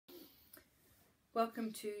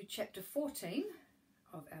Welcome to chapter 14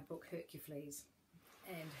 of our book Hercufleas.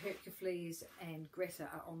 And Hercufleas and Greta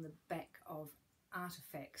are on the back of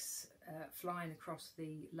artefacts flying across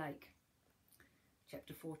the lake.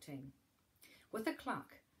 Chapter 14. With a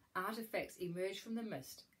cluck, artefacts emerged from the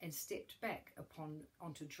mist and stepped back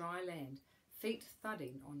onto dry land, feet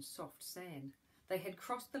thudding on soft sand. They had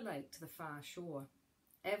crossed the lake to the far shore.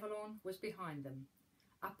 Avalon was behind them.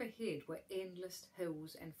 Up ahead were endless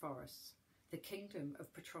hills and forests, the kingdom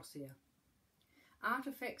of Petrosia.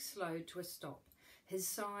 Artifacts slowed to a stop, his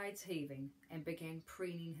sides heaving, and began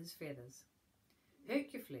preening his feathers.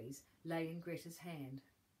 Hercufleas lay in Greta's hand,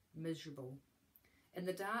 miserable. In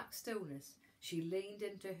the dark stillness, she leaned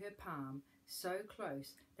into her palm so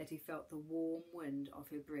close that he felt the warm wind of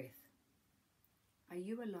her breath. "Are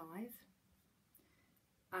you alive?"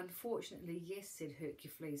 "Unfortunately, yes," said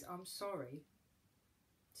Hercufleas. "I'm sorry."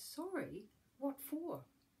 "Sorry? What for?"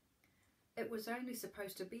 "It was only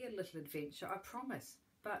supposed to be a little adventure, I promise,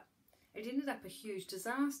 but it ended up a huge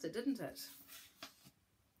disaster, didn't it?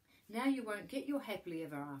 Now you won't get your happily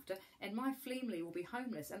ever after, and my Fleemley will be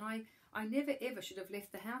homeless, and I never ever should have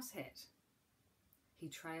left the house hat." He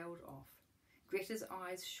trailed off. Greta's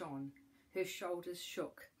eyes shone, her shoulders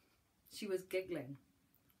shook. She was giggling.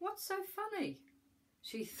 "What's so funny?"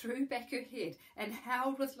 She threw back her head and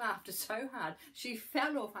howled with laughter so hard she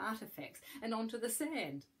fell off artifacts and onto the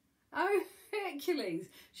sand. "Oh, Hercules,"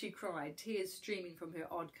 she cried, tears streaming from her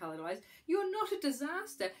odd-coloured eyes. "You're not a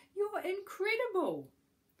disaster. You're incredible.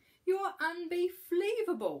 You're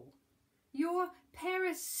unbelievable. You're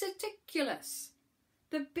parasiticulous.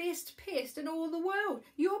 The best pest in all the world.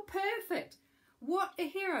 You're perfect. What a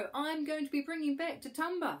hero I'm going to be bringing back to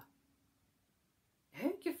Tumba."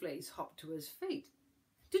 Hercufleas hopped to his feet.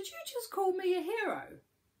 "Did you just call me a hero?"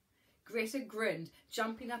 Greta grinned,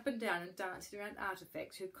 jumping up and down and dancing around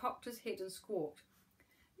artifacts, who cocked his head and squawked.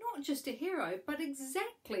 "Not just a hero, but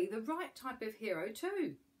exactly the right type of hero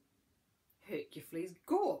too." Hercufleas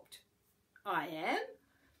gawped. "I am?"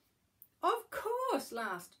 "Of course,"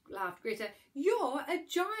 laughed Greta. "You're a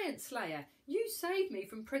giant slayer. You saved me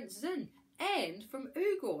from Prince Zin and from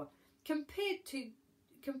Ugor. Compared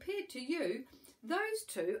to you, those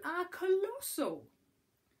two are colossal."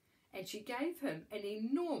 And she gave him an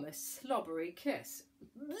enormous slobbery kiss.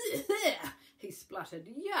 He spluttered.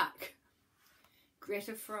 "Yuck!"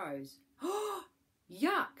 Greta froze. "Oh,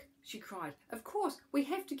 yuck!" she cried. "Of course, we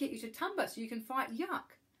have to get you to Tumba so you can fight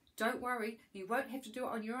Yuck. Don't worry, you won't have to do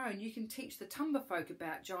it on your own. You can teach the Tumba folk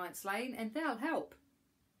about giant slaying and they'll help."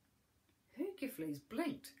 Hercufleas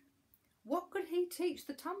blinked. What could he teach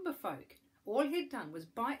the Tumba folk? All he'd done was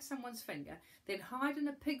bite someone's finger, then hide in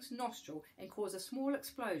a pig's nostril and cause a small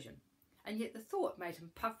explosion. And yet the thought made him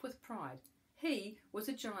puff with pride. He was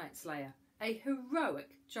a giant slayer, a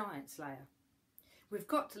heroic giant slayer. "We've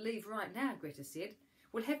got to leave right now," Greta said.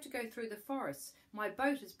 "We'll have to go through the forests. My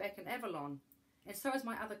boat is back in Avalon, and so is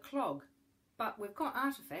my other clog. But we've got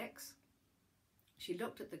artifacts." She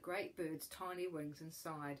looked at the great bird's tiny wings and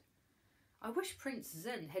sighed. "I wish Prince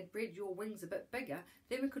Zin had bred your wings a bit bigger,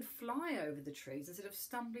 then we could fly over the trees instead of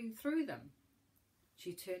stumbling through them."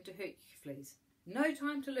 She turned to Hercufleas. "No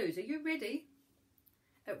time to lose. Are you ready?"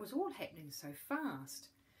 It was all happening so fast.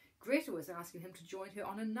 Greta was asking him to join her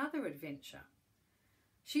on another adventure.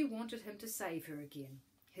 She wanted him to save her again.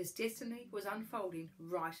 His destiny was unfolding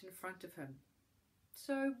right in front of him.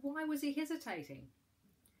 So why was he hesitating?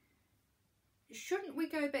 "Shouldn't we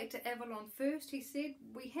go back to Avalon first?" he said.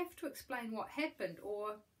 "We have to explain what happened,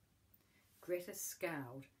 or—" Greta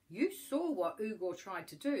scowled. "You saw what Ugor tried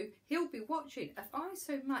to do. He'll be watching if I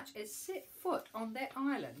so much as set foot on that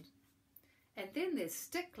island. And then there's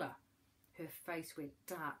Stickler." Her face went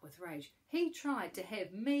dark with rage. "He tried to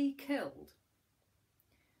have me killed."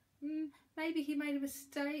 Maybe he made a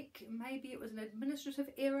mistake. Maybe it was an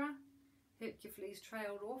administrative error." Hercufleas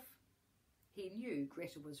trailed off. He knew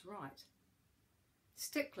Greta was right.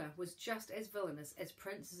 Stickler was just as villainous as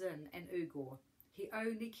Prince Zin and Ugor. He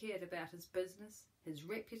only cared about his business, his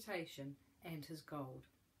reputation, and his gold.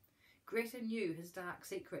 Greta knew his dark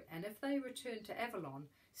secret, and if they returned to Avalon,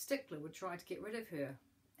 Stickler would try to get rid of her,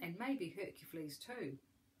 and maybe Hercufleas too.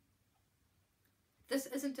 "This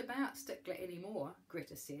isn't about Stickler anymore,"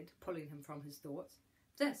 Greta said, pulling him from his thoughts.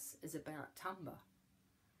 "This is about Tumba."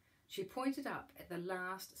 She pointed up at the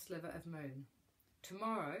last sliver of moon.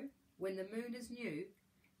 "Tomorrow, when the moon is new,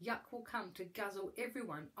 Yuck will come to guzzle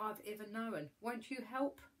everyone I've ever known. Won't you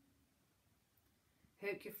help?"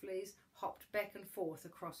 Hercufleas hopped back and forth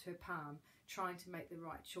across her palm, trying to make the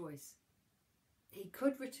right choice. He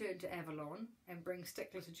could return to Avalon and bring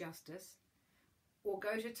Stickler to justice, or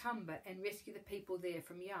go to Tumba and rescue the people there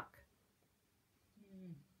from Yuck.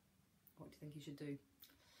 What do you think he should do?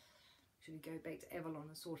 Should he go back to Avalon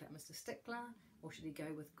and sort out Mr. Stickler, or should he go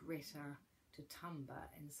with Greta to Tumba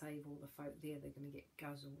and save all the folk there? They're going to get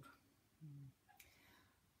guzzled.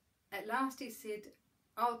 At last he said,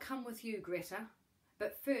 I'll come with you, Greta,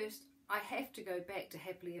 but first I have to go back to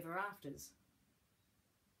Happily Ever Afters.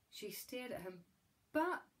 She stared at him.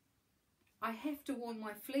 But I have to warn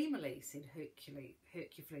my Fleemily, said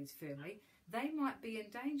Hercufleas firmly. They might be in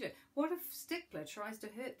danger. What if Stickler tries to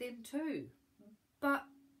hurt them too? But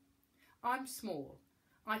I'm small.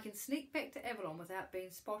 I can sneak back to Avalon without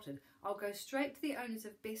being spotted. I'll go straight to the owners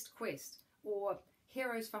of Best Quest or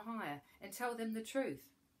Heroes for Hire and tell them the truth.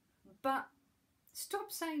 But,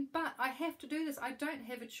 stop saying but, I have to do this. I don't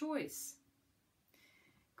have a choice.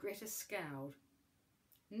 Greta scowled.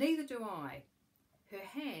 Neither do I.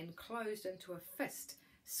 Her hand closed into a fist,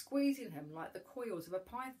 squeezing him like the coils of a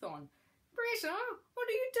python. Greta, what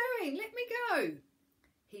are you doing? Let me go.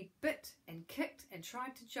 He bit and kicked and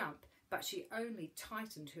tried to jump, but she only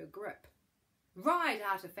tightened her grip. Ride,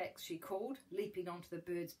 artifacts, she called, leaping onto the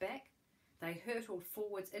bird's back. They hurtled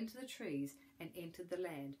forwards into the trees and entered the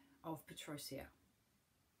land of Petrosia.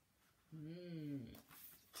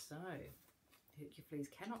 So, Hercufleas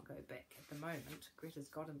cannot go back at the moment. Greta's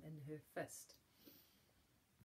got him in her fist.